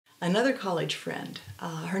Another college friend,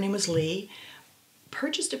 her name was Lee,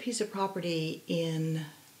 purchased a piece of property in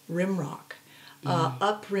Rimrock,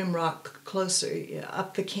 up Rimrock, closer,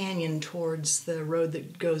 up the canyon towards the road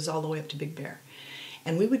that goes all the way up to Big Bear.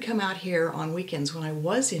 And we would come out here on weekends when I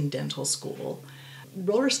was in dental school.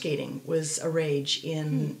 Roller skating was a rage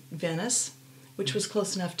in Venice, which was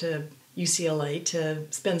close enough to UCLA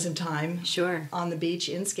to spend some time on the beach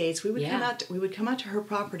in skates. We would come out to her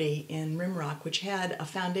property in Rimrock, which had a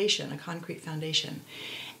foundation, a concrete foundation,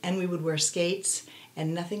 and we would wear skates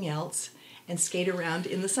and nothing else and skate around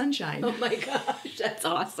in the sunshine. Oh my gosh, that's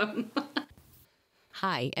awesome.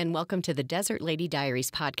 Hi, and welcome to the Desert Lady Diaries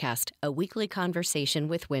podcast, a weekly conversation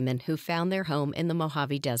with women who found their home in the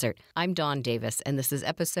Mojave Desert. I'm Dawn Davis, and this is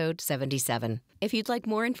episode 77. If you'd like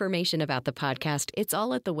more information about the podcast, it's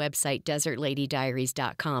all at the website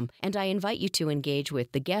desertladydiaries.com, and I invite you to engage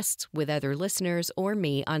with the guests, with other listeners, or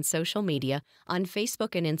me on social media, on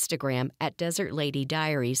Facebook and Instagram at Desert Lady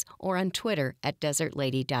Diaries, or on Twitter at Desert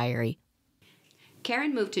Lady Diary.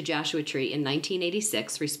 Karen moved to Joshua Tree in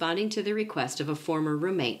 1986, responding to the request of a former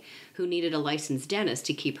roommate who needed a licensed dentist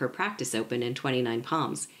to keep her practice open in 29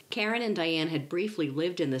 Palms. Karen and Diane had briefly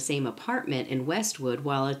lived in the same apartment in Westwood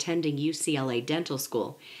while attending UCLA dental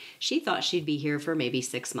school. She thought she'd be here for maybe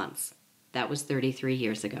 6 months. That was 33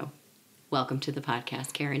 years ago. Welcome to the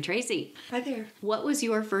podcast, Karen. Tracy. Hi there. What was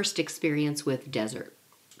your first experience with desert?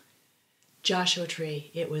 Joshua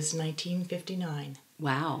Tree. It was 1959.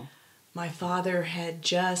 Wow. My father had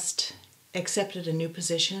just accepted a new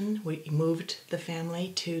position. We moved the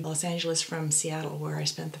family to Los Angeles from Seattle, where I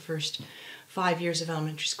spent the first 5 years of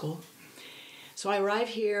elementary school. So I arrived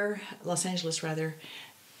here, Los Angeles rather,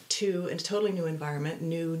 to a totally new environment,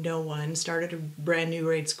 knew no one, started a brand new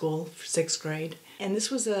grade school, 6th grade. And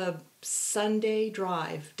this was a Sunday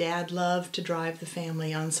drive. Dad loved to drive the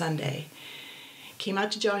family on Sunday. Came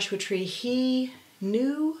out to Joshua Tree. He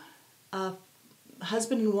knew a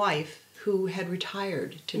husband and wife who had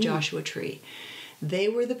retired to Joshua Tree. They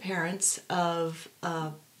were the parents of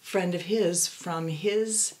a friend of his from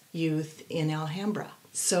his youth in Alhambra.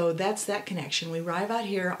 So that's that connection. We arrive out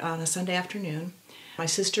here on a Sunday afternoon. My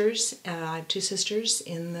sisters, I have 2 sisters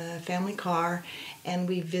in the family car, and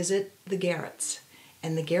we visit the Garretts.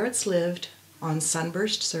 And the Garretts lived on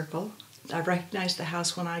Sunburst Circle. I recognized the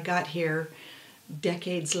house when I got here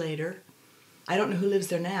decades later. I don't know who lives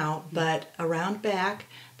there now, but around back,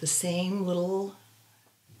 the same little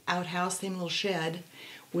outhouse, same little shed,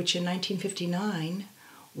 which in 1959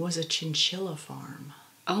 was a chinchilla farm.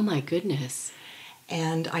 Oh my goodness.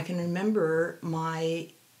 And I can remember my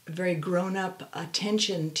very grown-up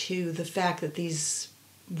attention to the fact that these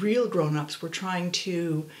real grown-ups were trying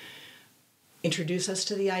to introduce us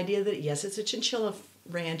to the idea that, yes, it's a chinchilla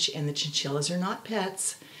ranch and the chinchillas are not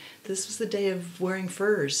pets. This was the day of wearing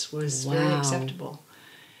furs was very acceptable.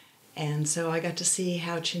 And so I got to see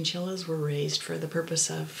how chinchillas were raised for the purpose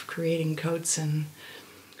of creating coats and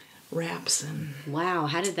wraps. And wow,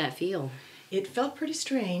 how did that feel? It felt pretty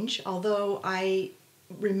strange, although I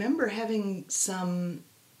remember having some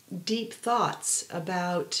deep thoughts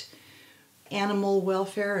about animal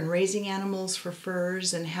welfare and raising animals for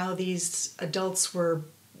furs and how these adults were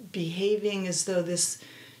behaving as though this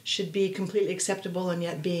should be completely acceptable and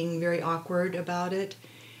yet being very awkward about it.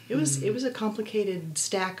 It was a complicated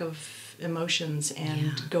stack of emotions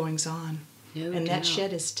and goings-on. No and doubt. That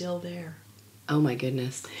shed is still there. Oh my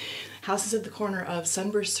goodness. House is at the corner of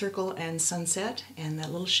Sunburst Circle and Sunset, and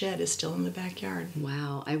that little shed is still in the backyard.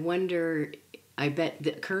 Wow. I bet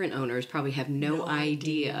the current owners probably have no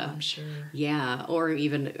idea. I'm sure. Yeah, or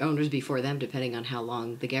even owners before them, depending on how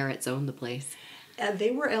long the Garretts owned the place.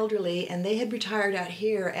 They were elderly, and they had retired out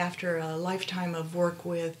here after a lifetime of work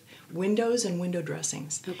with windows and window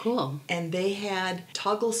dressings. Oh, cool. And they had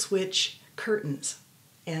toggle switch curtains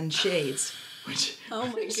and shades. Which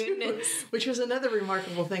was another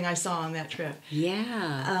remarkable thing I saw on that trip.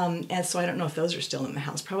 Yeah. And so I don't know if those are still in the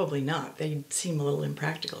house. Probably not. They seem a little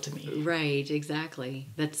impractical to me. Right, exactly.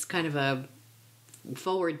 That's kind of a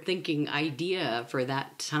forward-thinking idea for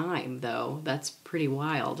that time, though. That's pretty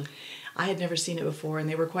wild. I had never seen it before, and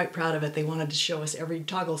they were quite proud of it. They wanted to show us every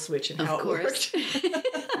toggle switch and how it worked.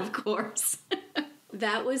 Of course.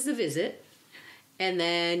 That was the visit. And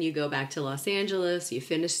then you go back to Los Angeles, you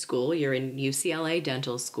finish school, you're in UCLA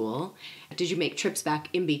dental school. Did you make trips back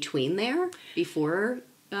in between there before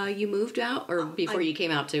you moved out, or before you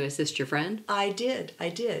came out to assist your friend? I did.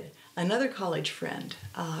 Another college friend,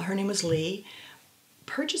 her name was Lee,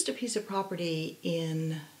 purchased a piece of property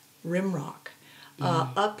in Rimrock.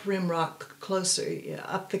 Up Rimrock, closer,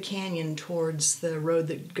 up the canyon towards the road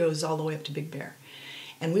that goes all the way up to Big Bear.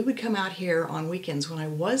 And we would come out here on weekends when I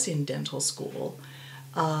was in dental school.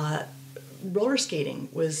 Roller skating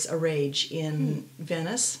was a rage in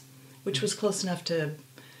Venice, which was close enough to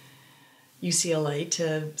UCLA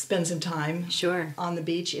to spend some time on the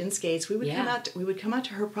beach in skates. We would come out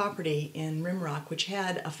to her property in Rimrock, which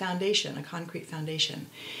had a foundation, a concrete foundation,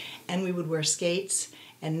 and we would wear skates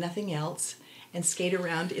and nothing else and skate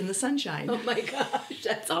around in the sunshine. Oh my gosh,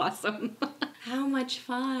 that's awesome. How much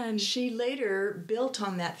fun. She later built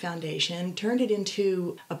on that foundation, turned it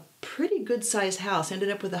into a pretty good-sized house, ended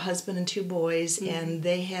up with a husband and 2 boys, and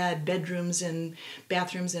they had bedrooms and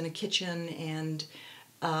bathrooms and a kitchen, and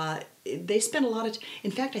they spent a lot of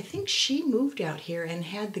in fact, I think she moved out here and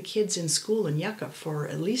had the kids in school in Yucca for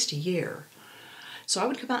at least a year. So I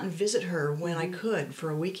would come out and visit her when I could for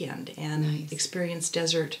a weekend and experience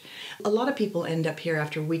desert. A lot of people end up here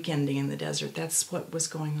after weekending in the desert. That's what was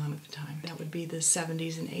going on at the time. That would be the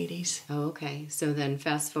 70s and 80s. Oh, okay. So then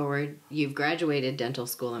fast forward, you've graduated dental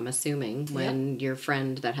school, I'm assuming, when your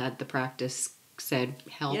friend that had the practice said,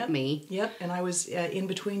 help me. Yep, and I was in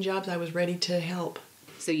between jobs. I was ready to help.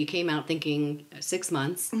 So you came out thinking 6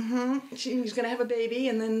 months. Mm-hmm. She was going to have a baby,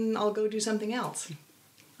 and then I'll go do something else.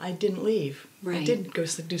 I didn't leave. Right. I did go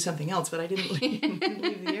do something else, but I didn't leave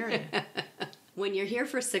the area. When you're here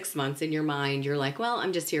for 6 months, in your mind, you're like, well,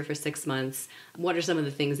 I'm just here for 6 months. What are some of the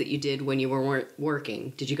things that you did when you were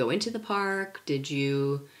working? Did you go into the park?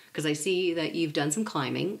 Because I see that you've done some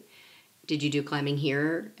climbing. Did you do climbing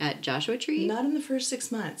here at Joshua Tree? Not in the first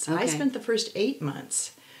 6 months. Okay. I spent the first 8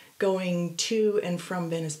 months going to and from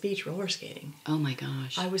Venice Beach roller skating. Oh my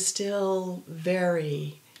gosh. I was still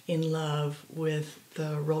very in love with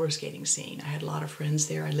the roller skating scene. I had a lot of friends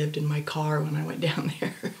there. I lived in my car when I went down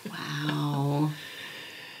there. Wow.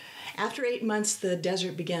 After 8 months, the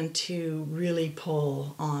desert began to really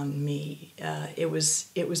pull on me. It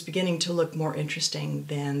was beginning to look more interesting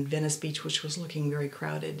than Venice Beach, which was looking very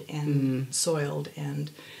crowded and soiled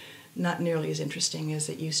and not nearly as interesting as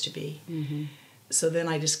it used to be. Mm-hmm. So then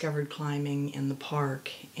I discovered climbing in the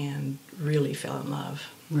park and really fell in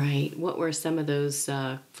love. Right. What were some of those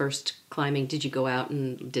first climbing? Did you go out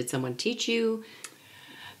and did someone teach you?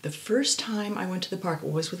 The first time I went to the park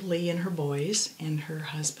was with Lee and her boys and her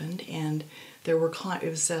husband, and there were it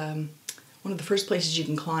was one of the first places you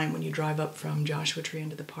can climb when you drive up from Joshua Tree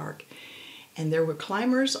into the park. And there were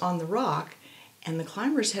climbers on the rock, and the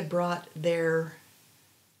climbers had brought their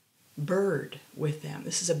bird with them.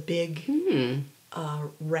 This is a big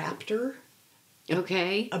raptor.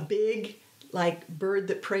 Okay. A big bird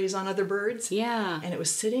that preys on other birds. Yeah. And it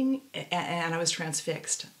was sitting, and I was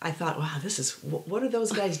transfixed. I thought, wow, what are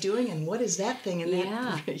those guys doing, and what is that thing? And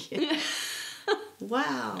yeah.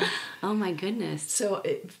 Wow. Oh my goodness. So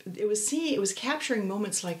it was capturing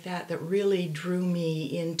moments like that really drew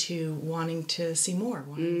me into wanting to see more,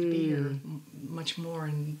 wanting to be here much more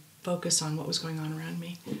and focus on what was going on around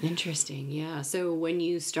me. Interesting. Yeah. So when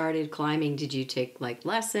you started climbing, did you take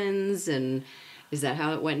lessons, and is that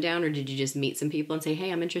how it went down, or did you just meet some people and say,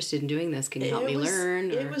 hey, I'm interested in doing this. Can you help me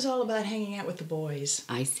learn? Or? It was all about hanging out with the boys.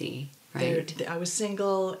 I see. Right. I was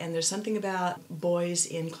single, and there's something about boys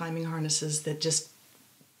in climbing harnesses that just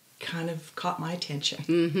kind of caught my attention.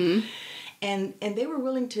 Mm-hmm. And they were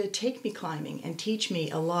willing to take me climbing and teach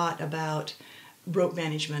me a lot about rope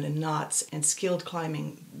management and knots and skilled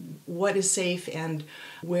climbing, what is safe and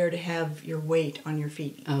where to have your weight on your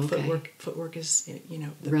feet. Oh, okay. Footwork is,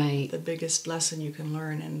 the biggest lesson you can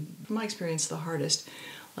learn, and from my experience, the hardest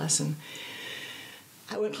lesson.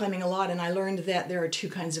 I went climbing a lot, and I learned that there are 2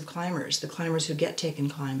 kinds of climbers: the climbers who get taken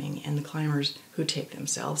climbing and the climbers who take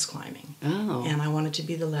themselves climbing. Oh. And I wanted to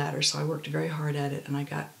be the latter, so I worked very hard at it, and I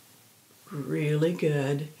got really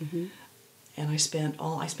good. Mm-hmm. And I spent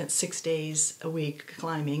 6 days a week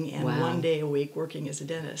climbing and 1 day a week working as a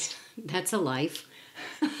dentist. That's a life.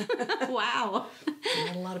 Wow.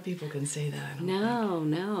 Not a lot of people can say that, I don't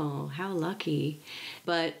think. No. How lucky.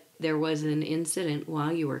 But there was an incident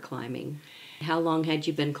while you were climbing. How long had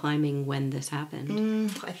you been climbing when this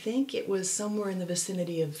happened? I think it was somewhere in the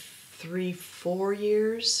vicinity of 4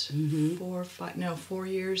 years. Mm-hmm. 4 or 5, no, 4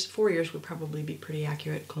 years. 4 years would probably be pretty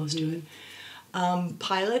accurate, close to it.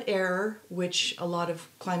 Pilot error, which a lot of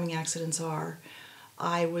climbing accidents are.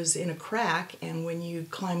 I was in a crack, and when you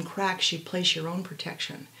climb cracks, you place your own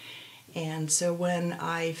protection. And so when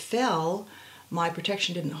I fell, my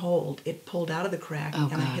protection didn't hold. It pulled out of the crack,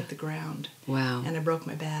 and I hit the ground. Wow. And I broke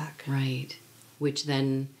my back. Right. Which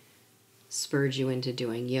then spurred you into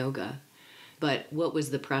doing yoga. But what was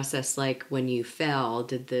the process like when you fell?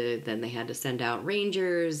 Then they had to send out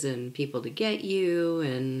rangers and people to get you,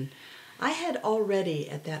 and... I had already,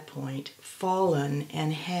 at that point, fallen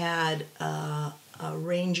and had a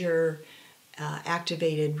ranger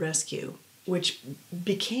activated rescue, which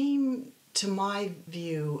became, to my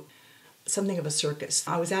view, something of a circus.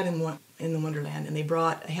 I was out in the Wonderland, and they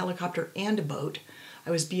brought a helicopter and a boat.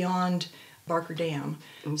 I was beyond Barker Dam,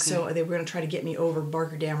 so they were going to try to get me over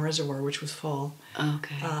Barker Dam Reservoir, which was full.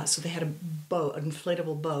 Okay. So they had a boat, an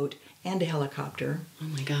inflatable boat, and a helicopter. Oh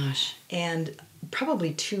my gosh. And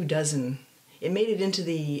probably 24. It made it into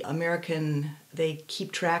the American. They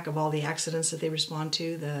keep track of all the accidents that they respond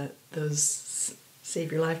to. Those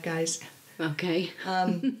Save Your Life guys. Okay.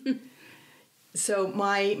 So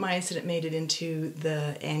my incident made it into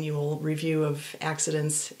the annual review of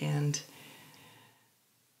accidents, and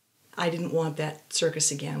I didn't want that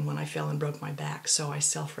circus again when I fell and broke my back, so I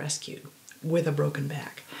self-rescued with a broken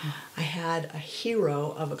back. I had a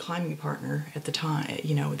hero of a climbing partner at the time,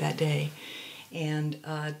 that day, and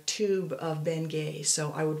a tube of Bengay.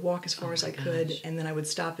 So I would walk as far as I could, and then I would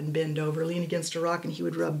stop and bend over, lean against a rock, and he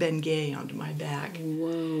would rub Bengay onto my back.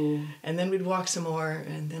 Whoa. And then we'd walk some more,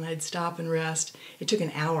 and then I'd stop and rest. It took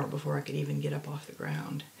an hour before I could even get up off the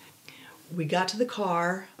ground. We got to the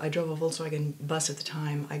car. I drove a Volkswagen bus at the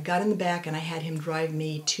time. I got in the back, and I had him drive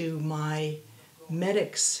me to my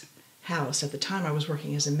medic's house. At the time, I was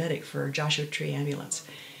working as a medic for Joshua Tree Ambulance.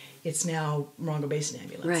 It's now Morongo Basin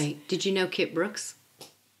Ambulance. Right. Did you know Kit Brooks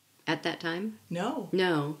at that time? No.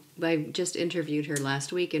 No. I just interviewed her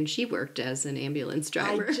last week, and she worked as an ambulance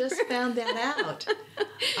driver. I just found that out.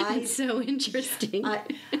 It's so interesting.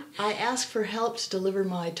 I asked for help to deliver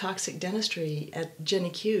my toxic dentistry at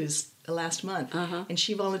Jenny Q's last month, and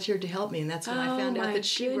she volunteered to help me, and that's when I found out that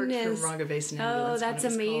she worked for Morongo Basin Ambulance. Oh, that's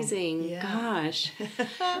amazing. Yeah. Gosh.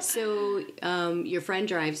 So your friend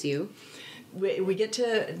drives you. We get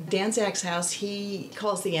to Dan Zach's house. He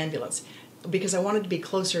calls the ambulance because I wanted to be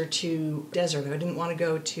closer to Desert. I didn't want to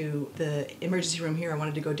go to the emergency room here. I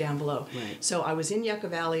wanted to go down below. Right. So I was in Yucca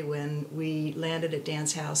Valley when we landed at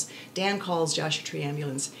Dan's house. Dan calls Joshua Tree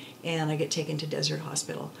Ambulance, and I get taken to Desert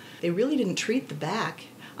Hospital. They really didn't treat the back.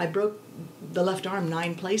 I broke the left arm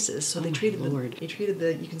 9 places, so they treated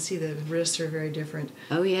you can see the wrists are very different.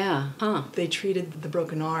 Oh, yeah. Huh. They treated the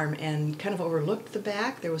broken arm and kind of overlooked the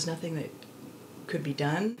back. There was nothing that could be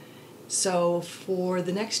done. So for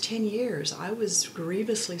the next 10 years, I was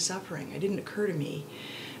grievously suffering. It didn't occur to me.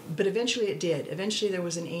 But eventually it did. Eventually there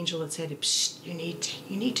was an angel that said, "Psst, you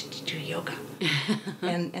need to do yoga."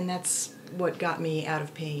 and that's what got me out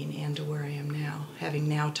of pain and to where I am now, having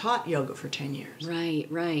now taught yoga for 10 years.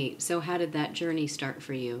 Right. So how did that journey start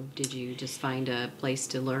for you? Did you just find a place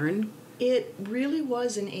to learn? It really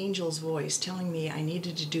was an angel's voice telling me I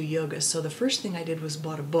needed to do yoga. So the first thing I did was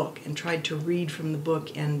bought a book and tried to read from the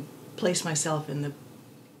book and place myself in the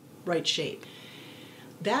right shape.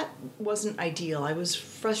 That wasn't ideal. I was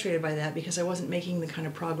frustrated by that because I wasn't making the kind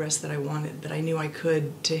of progress that I wanted, that I knew I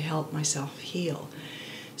could to help myself heal.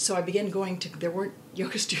 So I began going to, there weren't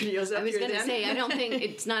yoga studios up here then. I was going to say, I don't think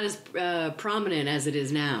it's not as prominent as it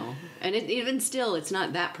is now. And even still, it's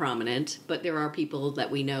not that prominent, but there are people that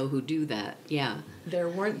we know who do that, yeah. There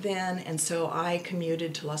weren't then, and so I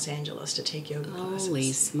commuted to Los Angeles to take yoga classes.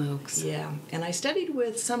 Holy smokes. Yeah, and I studied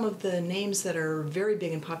with some of the names that are very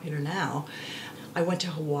big and popular now. I went to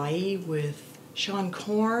Hawaii with Sean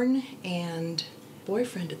Korn, and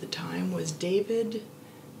boyfriend at the time was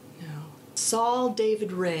Saul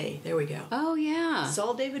David Ray. There we go. Oh, yeah.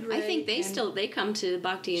 Saul David Ray. I think they come to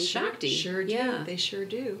Bhakti and Shakti. Sure do. Yeah. They sure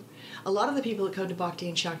do. A lot of the people that come to Bhakti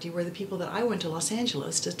and Shakti were the people that I went to Los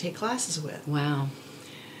Angeles to take classes with. Wow.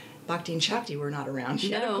 Bhakti and Shakti were not around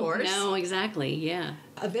yet, of course. No, exactly, yeah.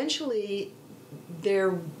 Eventually,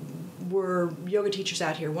 there were yoga teachers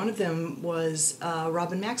out here. One of them was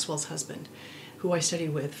Robin Maxwell's husband, who I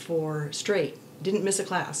studied with for straight. Didn't miss a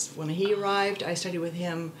class. When he arrived, I studied with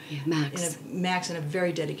him Max in a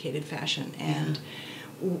very dedicated fashion. And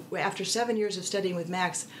after 7 years of studying with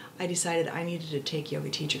Max, I decided I needed to take yoga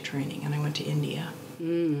teacher training, and I went to India.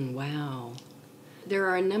 Wow. There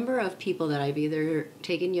are a number of people that I've either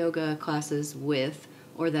taken yoga classes with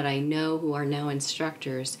or that I know who are now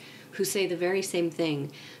instructors who say the very same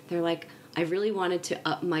thing. They're like, I really wanted to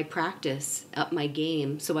up my practice, up my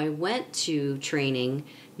game, so I went to training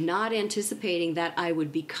not anticipating that I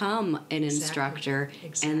would become an instructor,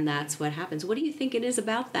 and that's what happens. What do you think it is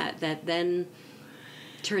about that then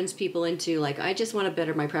turns people into, like, I just want to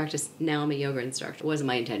better my practice, now I'm a yoga instructor? Wasn't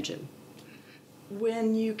my intention.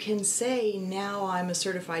 When you can say, now I'm a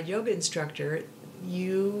certified yoga instructor,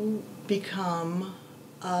 you become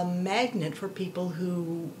a magnet for people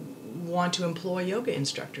who want to employ yoga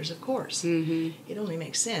instructors, of course. Mm-hmm. It only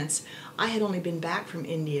makes sense. I had only been back from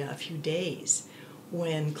India a few days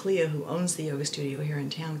when Clea, who owns the yoga studio here in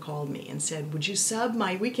town, called me and said, "Would you sub?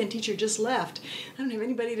 My weekend teacher just left. I don't have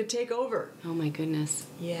anybody to take over." Oh my goodness.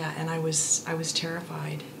 Yeah, and I was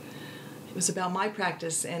terrified. It was about my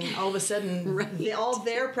practice, and all of a sudden, Right. all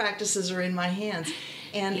their practices are in my hands.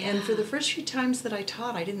 And Yeah. and for the first few times that I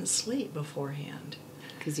taught, I didn't sleep beforehand.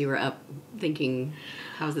 Because you were up thinking,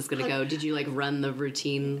 how's this going to go? Did you like run the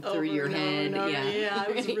routine through your head? Yeah,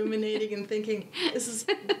 I was ruminating and thinking, this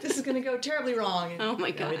is going to go terribly wrong. And Oh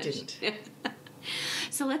my gosh. No, it didn't.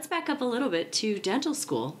 So let's back up a little bit to dental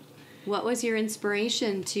school. What was your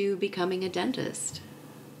inspiration to becoming a dentist?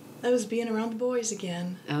 I was being around the boys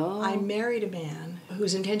again. Oh. I married a man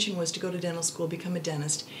whose intention was to go to dental school, become a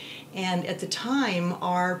dentist. And at the time,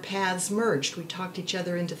 our paths merged. We talked each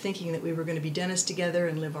other into thinking that we were going to be dentists together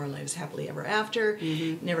and live our lives happily ever after.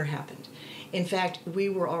 Mm-hmm. Never happened. In fact, we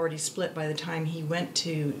were already split by the time he went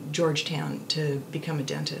to Georgetown to become a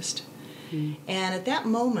dentist. Mm. And at that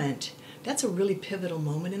moment, that's a really pivotal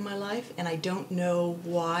moment in my life, and I don't know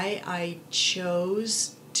why I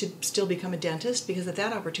chose to still become a dentist, because at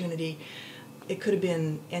that opportunity, it could have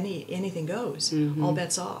been anything goes, all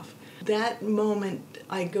bets off. That moment,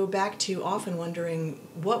 I go back to often wondering,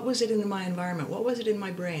 what was it in my environment? What was it in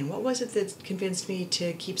my brain? What was it that convinced me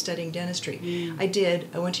to keep studying dentistry? I did.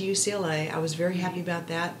 I went to UCLA. I was very happy about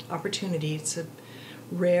that opportunity. It's a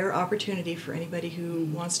rare opportunity for anybody who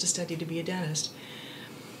wants to study to be a dentist.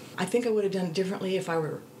 I think I would have done it differently if I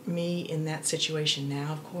were me in that situation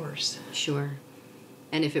now, of course. Sure.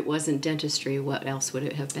 And if it wasn't dentistry, what else would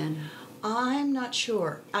it have been? I'm not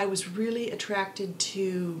sure. I was really attracted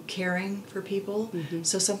to caring for people,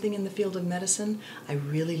 so something in the field of medicine. I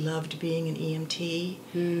really loved being an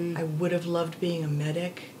EMT. I would have loved being a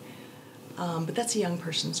medic, but that's a young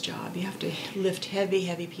person's job. You have to lift heavy,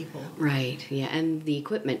 heavy people. Right, yeah, and the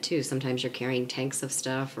equipment too. Sometimes you're carrying tanks of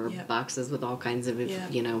stuff or Yep. boxes with all kinds of,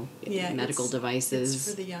 medical devices. It's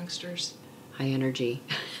for the youngsters. High energy.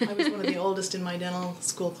 I was one of the oldest in my dental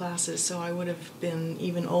school classes, so I would have been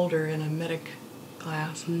even older in a medic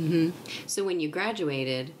class. So when you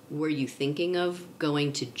graduated, were you thinking of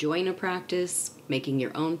going to join a practice, making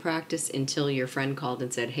your own practice, until your friend called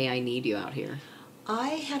and said, "Hey, I need you out here"? I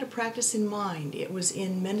had a practice in mind. It was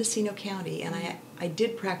in Mendocino County, and I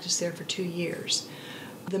did practice there for 2 years.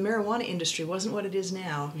 The marijuana industry wasn't what it is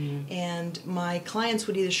now, and my clients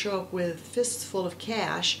would either show up with fists full of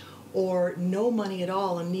cash or no money at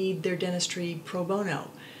all and need their dentistry pro bono.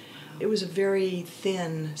 It was a very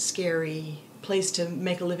thin, scary place to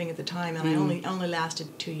make a living at the time, and I only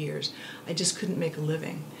lasted 2 years. I just couldn't make a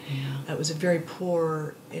living. Yeah. It was a very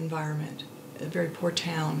poor environment, a very poor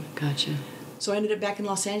town. Gotcha. So I ended up back in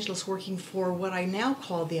Los Angeles working for what I now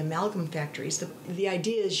call the amalgam factories. The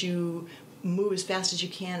idea is you move as fast as you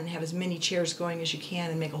can and have as many chairs going as you can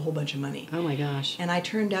and make a whole bunch of money. Oh my gosh. And I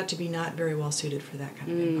turned out to be not very well suited for that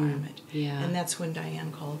kind of environment. Yeah. And that's when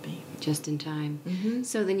Diane called me. Just in time.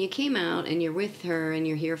 So then you came out and you're with her and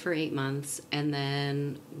you're here for 8 months, and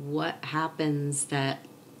then what happens that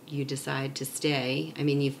you decide to stay? I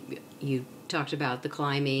mean, you talked about the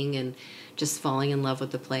climbing and just falling in love with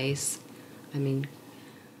the place. I mean,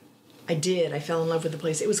 I did. I fell in love with the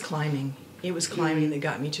place. It was climbing. It was climbing that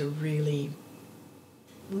got me to really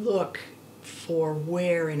look for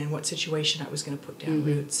where and in what situation I was going to put down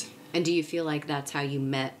roots. and do you feel like that's how you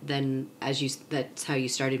met then, that's how you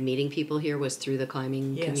started meeting people here, was through the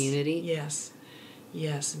climbing community?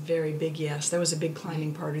 Yes, very big yes. There was a big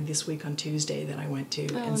climbing party this week on Tuesday that I went to,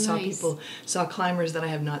 and nice. saw climbers that I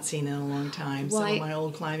have not seen in a long time. Well, Some of my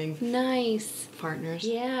old climbing Nice. partners.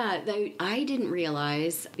 Yeah, I didn't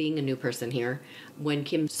realize, being a new person here, when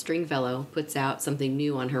Kim Stringfellow puts out something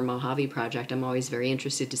new on her Mojave project, I'm always very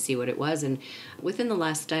interested to see what it was. And within the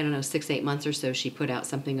last, 6-8 months or so, she put out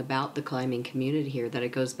something about the climbing community here that it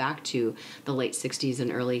goes back to the late 60s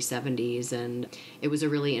and early 70s. And it was a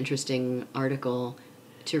really interesting article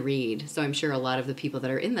to read. So I'm sure a lot of the people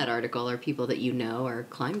that are in that article are people that you know or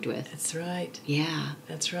climbed with. That's right. Yeah.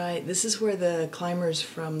 That's right. This is where the climbers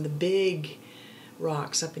from the big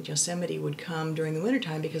rocks up in Yosemite would come during the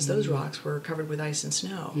wintertime, because those rocks were covered with ice and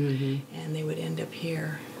snow, and they would end up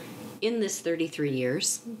here. In this 33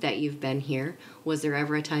 years that you've been here, was there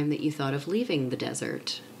ever a time that you thought of leaving the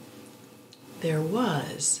desert? There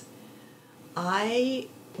was.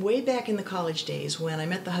 Way back in the college days, when I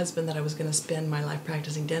met the husband that I was going to spend my life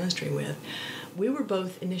practicing dentistry with, we were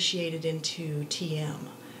both initiated into TM,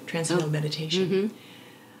 Transcendental Meditation.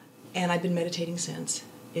 And I've been meditating since.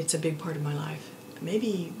 It's a big part of my life.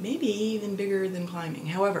 Maybe even bigger than climbing.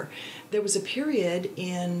 However, there was a period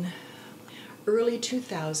in early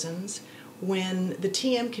 2000s when the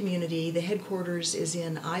TM community, the headquarters is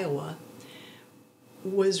in Iowa,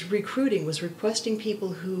 was requesting people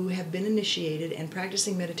who have been initiated and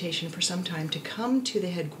practicing meditation for some time to come to the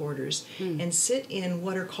headquarters and sit in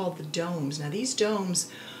what are called the domes. Now, these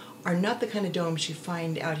domes are not the kind of domes you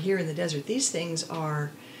find out here in the desert. These things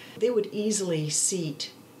they would easily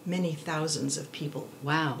seat many thousands of people.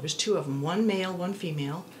 Wow. There's two of them, one male, one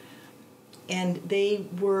female. And they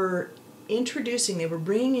were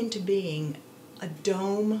bringing into being a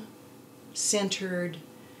dome-centered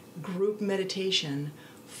group meditation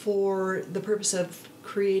for the purpose of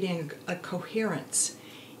creating a coherence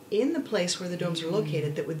in the place where the domes are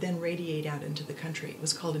located that would then radiate out into the country. It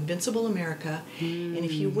was called Invincible America, and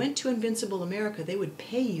if you went to Invincible America, they would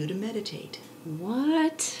pay you to meditate.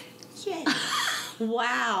 What? Yeah.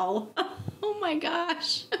 Wow. Oh my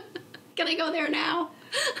gosh. Can I go there now?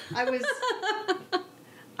 I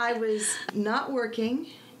was not working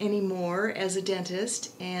anymore as a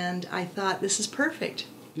dentist, and I thought, this is perfect.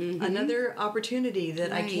 Another opportunity that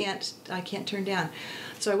Right. I can't turn down.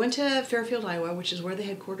 So I went to Fairfield, Iowa, which is where the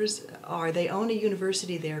headquarters are. They own a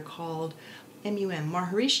university there called MUM,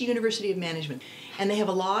 Maharishi University of Management, and they have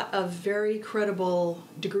a lot of very credible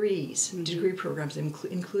degrees, degree programs,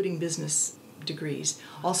 including business degrees.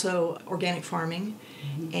 Also organic farming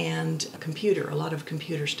and a lot of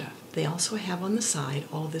computer stuff. They also have on the side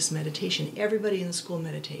all of this meditation. Everybody in the school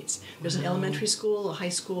meditates. There's an elementary school, a high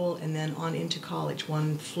school, and then on into college,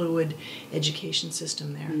 one fluid education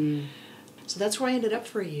system there. So that's where I ended up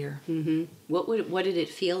for a year. What did it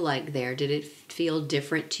feel like there? Did it feel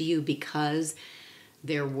different to you because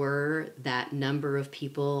there were that number of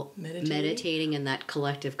people meditating and that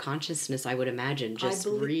collective consciousness? I would imagine I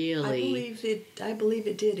believe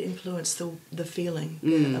it did influence the feeling,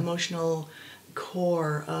 the emotional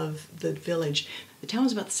core of the village. The town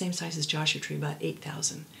was about the same size as Joshua Tree, about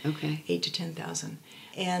 8,000. Okay. 8 to 10,000.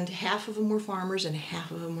 And half of them were farmers and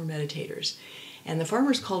half of them were meditators. And the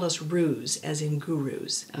farmers called us roos, as in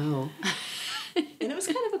gurus. Oh. And it was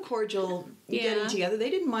kind of a cordial getting together. They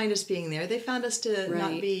didn't mind us being there. They found us to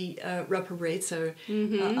not be reprobates or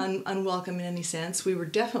unwelcome in any sense. We were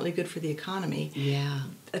definitely good for the economy. Yeah.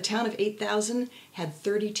 A town of 8,000 had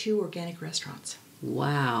 32 organic restaurants.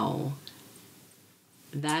 Wow.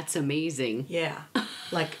 That's amazing. Yeah.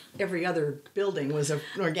 Like every other building was an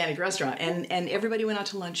organic restaurant. And everybody went out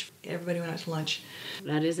to lunch.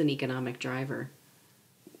 That is an economic driver.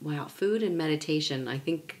 Wow, food and meditation. I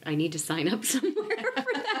think I need to sign up somewhere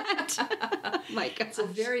for that. My God. It's a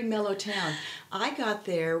very mellow town. I got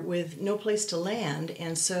there with no place to land,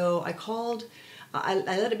 and so I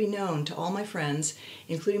let it be known to all my friends,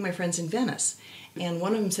 including my friends in Venice. And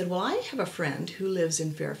one of them said, well, I have a friend who lives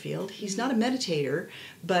in Fairfield. He's not a meditator,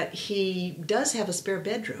 but he does have a spare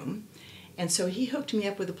bedroom. And so he hooked me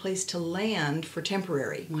up with a place to land for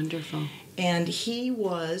temporary. Wonderful. And he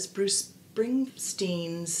was Bruce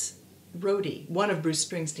Springsteen's roadie, one of Bruce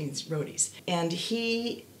Springsteen's roadies. And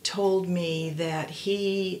he told me that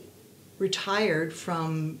he retired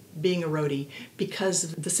from being a roadie because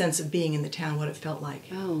of the sense of being in the town, what it felt like.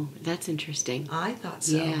 Oh, that's interesting. I thought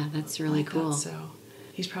so. Yeah, that's really cool. So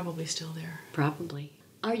he's probably still there. Probably.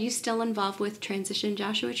 Are you still involved with Transition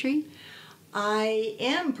Joshua Tree? I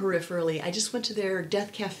am peripherally. I just went to their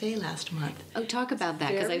Death Cafe last month. Oh, talk about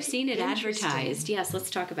that, because I've seen it advertised. Yes, let's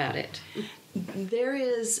talk about it. There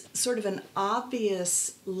is sort of an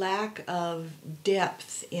obvious lack of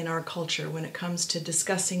depth in our culture when it comes to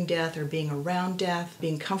discussing death or being around death,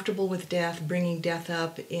 being comfortable with death, bringing death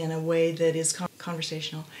up in a way that is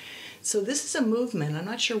conversational. So this is a movement. I'm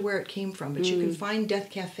not sure where it came from, but you can find Death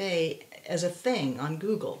Cafe as a thing on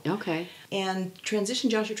Google. Okay. And Transition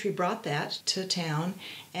Joshua Tree brought that to town,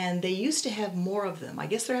 and they used to have more of them. I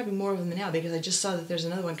guess they're having more of them now because I just saw that there's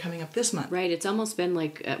another one coming up this month. Right. It's almost been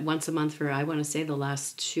like once a month for, I want to say, the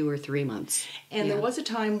last 2 or 3 months. And there was a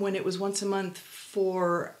time when it was once a month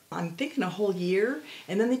for, I'm thinking, a whole year,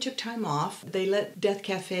 and then they took time off. They let Death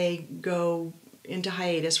Cafe go into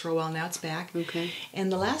hiatus for a while. Now it's back. Okay.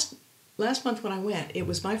 And the last month when I went, it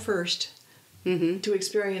was my first to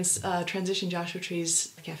experience Transition Joshua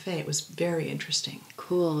Tree's cafe. It was very interesting.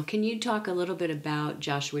 Cool. Can you talk a little bit about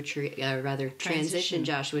Joshua Tree, Transition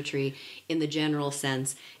Joshua Tree in the general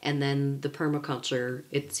sense, and then the permaculture?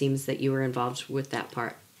 It seems that you were involved with that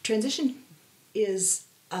part. Transition is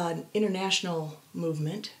an international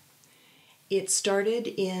movement. It started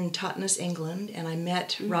in Totnes, England, and I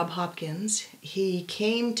met Rob Hopkins. He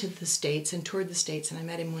came to the States and toured the States, and I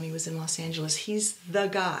met him when he was in Los Angeles. He's the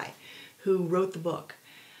guy who wrote the book.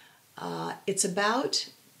 It's about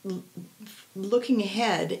looking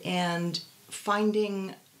ahead and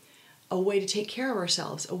finding a way to take care of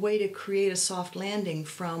ourselves, a way to create a soft landing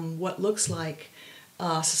from what looks like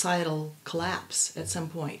societal collapse at some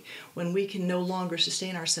point, when we can no longer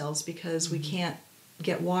sustain ourselves because we can't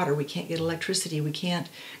get water, we can't get electricity, we can't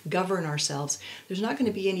govern ourselves. There's not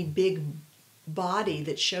going to be any big body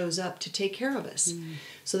that shows up to take care of us.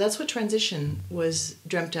 So that's what transition was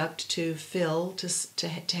dreamt up to fill, to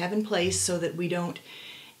have in place, so that we don't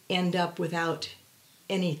end up without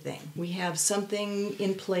anything. We have something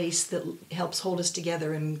in place that helps hold us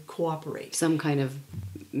together and cooperate. Some kind of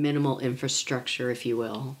minimal infrastructure, if you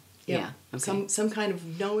will. Yep. Yeah. Okay. Some kind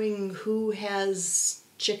of knowing who has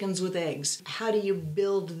chickens with eggs. How do you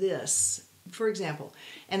build this, for example?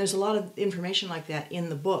 And there's a lot of information like that in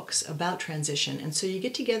the books about transition. And so you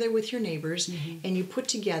get together with your neighbors and you put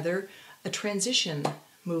together a transition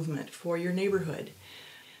movement for your neighborhood.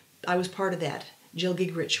 I was part of that. Jill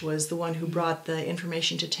Gingrich was the one who brought the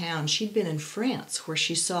information to town. She'd been in France, where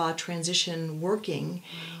she saw transition working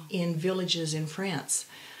in villages in France.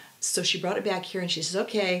 So she brought it back here and she says,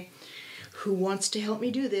 okay, who wants to help me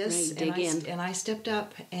do this? Right, And I stepped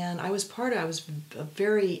up, and I was a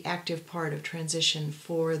very active part of transition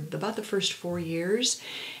for about the first 4 years.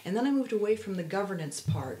 And then I moved away from the governance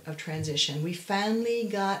part of transition. We finally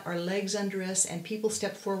got our legs under us, and people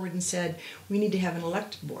stepped forward and said, we need to have an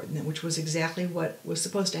elected board, which was exactly what was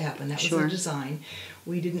supposed to happen. That was the design.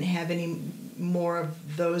 We didn't have any more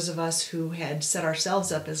of those of us who had set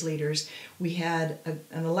ourselves up as leaders. We had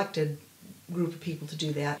an elected group of people to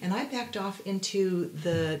do that. And I backed off into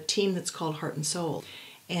the team that's called Heart and Soul.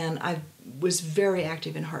 And I was very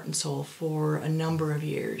active in Heart and Soul for a number of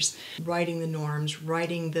years, writing the norms,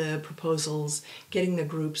 writing the proposals, getting the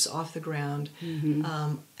groups off the ground.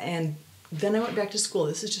 And then I went back to school.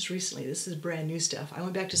 This is just recently. This is brand new stuff. I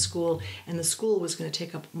went back to school, and the school was going to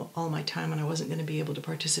take up all my time, and I wasn't going to be able to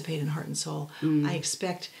participate in Heart and Soul. I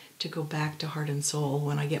expect to go back to Heart and Soul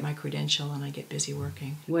when I get my credential and I get busy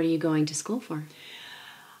working. What are you going to school for?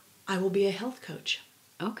 I will be a health coach.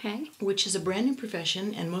 Okay. Which is a brand new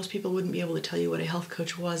profession, and most people wouldn't be able to tell you what a health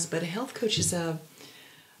coach was, but a health coach is a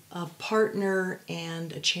partner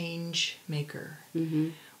and a change maker.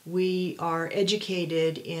 We are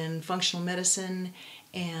educated in functional medicine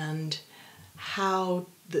and how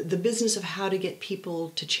the business of how to get people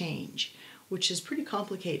to change, which is pretty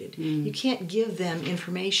complicated. You can't give them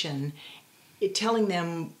information telling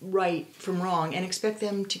them right from wrong and expect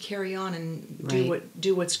them to carry on and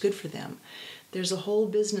do what's good for them. There's a whole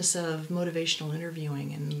business of motivational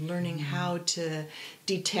interviewing and learning how to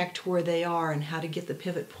detect where they are and how to get the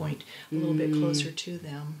pivot point a little bit closer to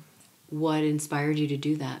them. What inspired you to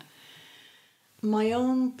do that? My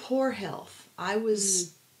own poor health.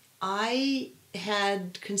 I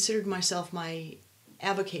had considered myself my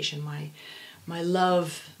avocation, my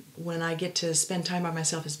love when I get to spend time by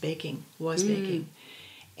myself is baking.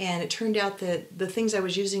 And it turned out that the things I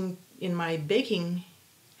was using in my baking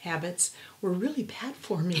habits were really bad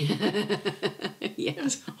for me. It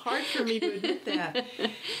was hard for me to admit that.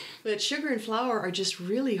 But sugar and flour are just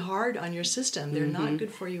really hard on your system. They're not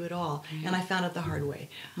good for you at all. And I found it the hard way.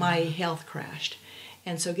 My health crashed.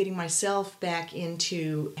 And so getting myself back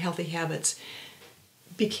into healthy habits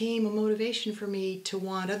became a motivation for me to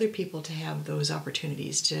want other people to have those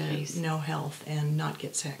opportunities to know health and not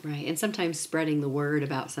get sick. Right. And sometimes spreading the word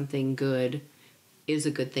about something good is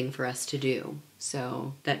a good thing for us to do.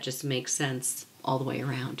 So that just makes sense all the way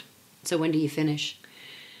around. So when do you finish?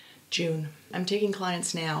 June. I'm taking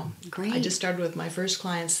clients now. Great. I just started with my first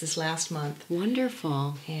clients this last month.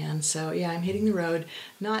 Wonderful. And so, I'm hitting the road.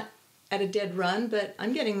 Not at a dead run, but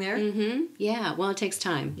I'm getting there. Yeah, well, it takes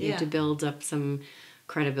time. You have to build up some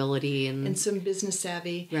credibility and some business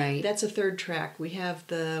savvy. Right. That's a third track. We have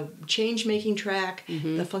the change-making track,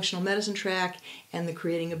 the functional medicine track, and the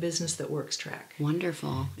creating a business that works track.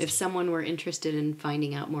 Wonderful. If someone were interested in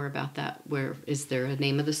finding out more about that, where is there a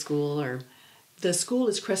name of the school or? The school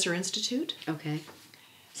is Kresser Institute. Okay.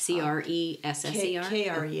 Cresser?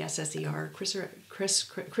 Kresser.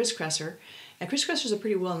 Chris Kresser. And Chris Kresser is a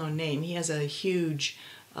pretty well-known name. He has a huge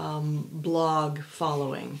blog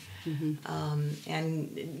following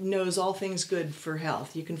and knows all things good for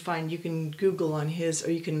health. You can Google on his, or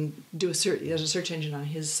you can do a search. There's a search engine on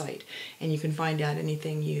his site, and you can find out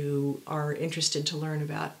anything you are interested to learn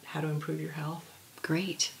about how to improve your health.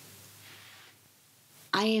 Great.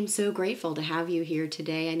 I am so grateful to have you here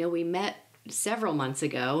today. I know we met several months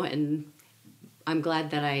ago, and I'm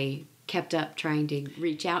glad that I kept up trying to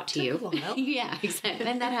reach out to you. Took a while. Yeah, exactly.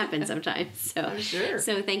 And that happens sometimes. So, I'm sure.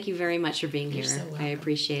 So thank you very much for being You're here. so welcome. I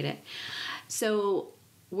appreciate it. So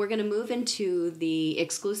we're going to move into the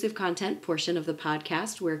exclusive content portion of the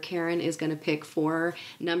podcast where Karen is going to pick 4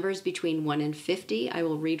 numbers between 1 and 50. I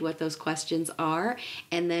will read what those questions are.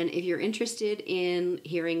 And then if you're interested in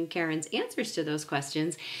hearing Karen's answers to those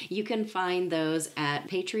questions, you can find those at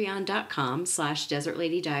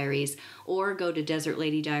patreon.com/desertladydiaries or go to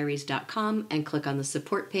desertladydiaries.com and click on the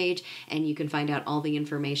support page, and you can find out all the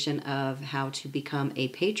information of how to become a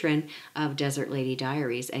patron of Desert Lady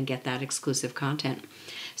Diaries and get that exclusive content.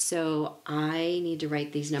 So I need to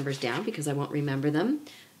write these numbers down because I won't remember them.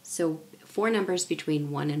 So 4 numbers between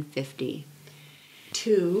 1 and 50.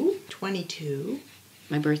 2, 22.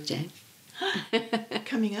 My birthday.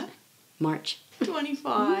 Coming up. March.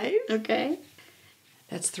 25. Okay.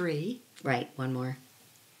 That's 3. Right, one more.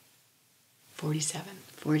 47.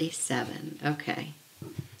 47. Okay.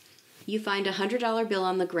 You find a $100 bill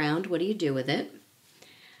on the ground. What do you do with it?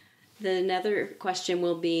 Another question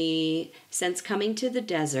will be, since coming to the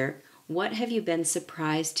desert, what have you been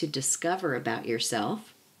surprised to discover about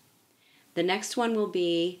yourself? The next one will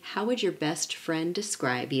be, how would your best friend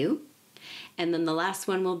describe you? And then the last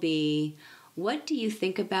one will be, what do you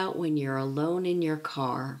think about when you're alone in your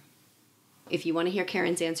car? If you want to hear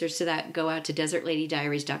Karen's answers to that, go out to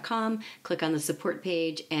desertladydiaries.com, click on the support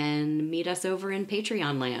page, and meet us over in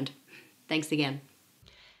Patreon land. Thanks again.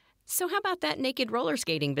 So how about that naked roller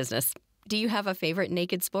skating business? Do you have a favorite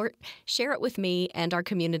naked sport? Share it with me and our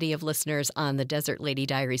community of listeners on the Desert Lady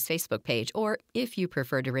Diaries Facebook page. Or if you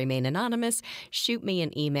prefer to remain anonymous, shoot me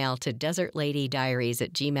an email to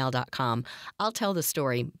desertladydiaries@gmail.com. I'll tell the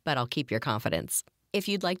story, but I'll keep your confidence. If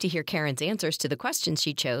you'd like to hear Karen's answers to the questions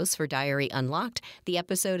she chose for Diary Unlocked, the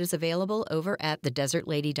episode is available over at the Desert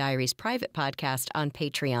Lady Diaries private podcast on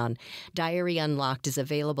Patreon. Diary Unlocked is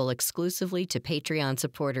available exclusively to Patreon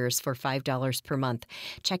supporters for $5 per month.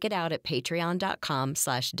 Check it out at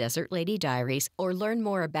patreon.com/desertladydiaries or learn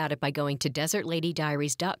more about it by going to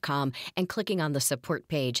desertladydiaries.com and clicking on the support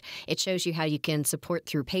page. It shows you how you can support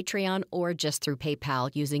through Patreon or just through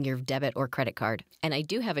PayPal using your debit or credit card. And I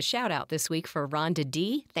do have a shout out this week for Rhonda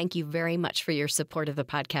D. Thank you very much for your support of the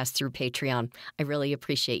podcast through Patreon. I really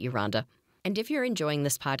appreciate you, Rhonda. And if you're enjoying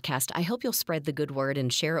this podcast, I hope you'll spread the good word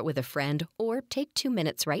and share it with a friend, or take 2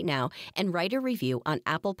 minutes right now and write a review on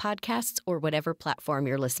Apple Podcasts or whatever platform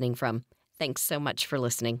you're listening from. Thanks so much for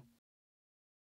listening.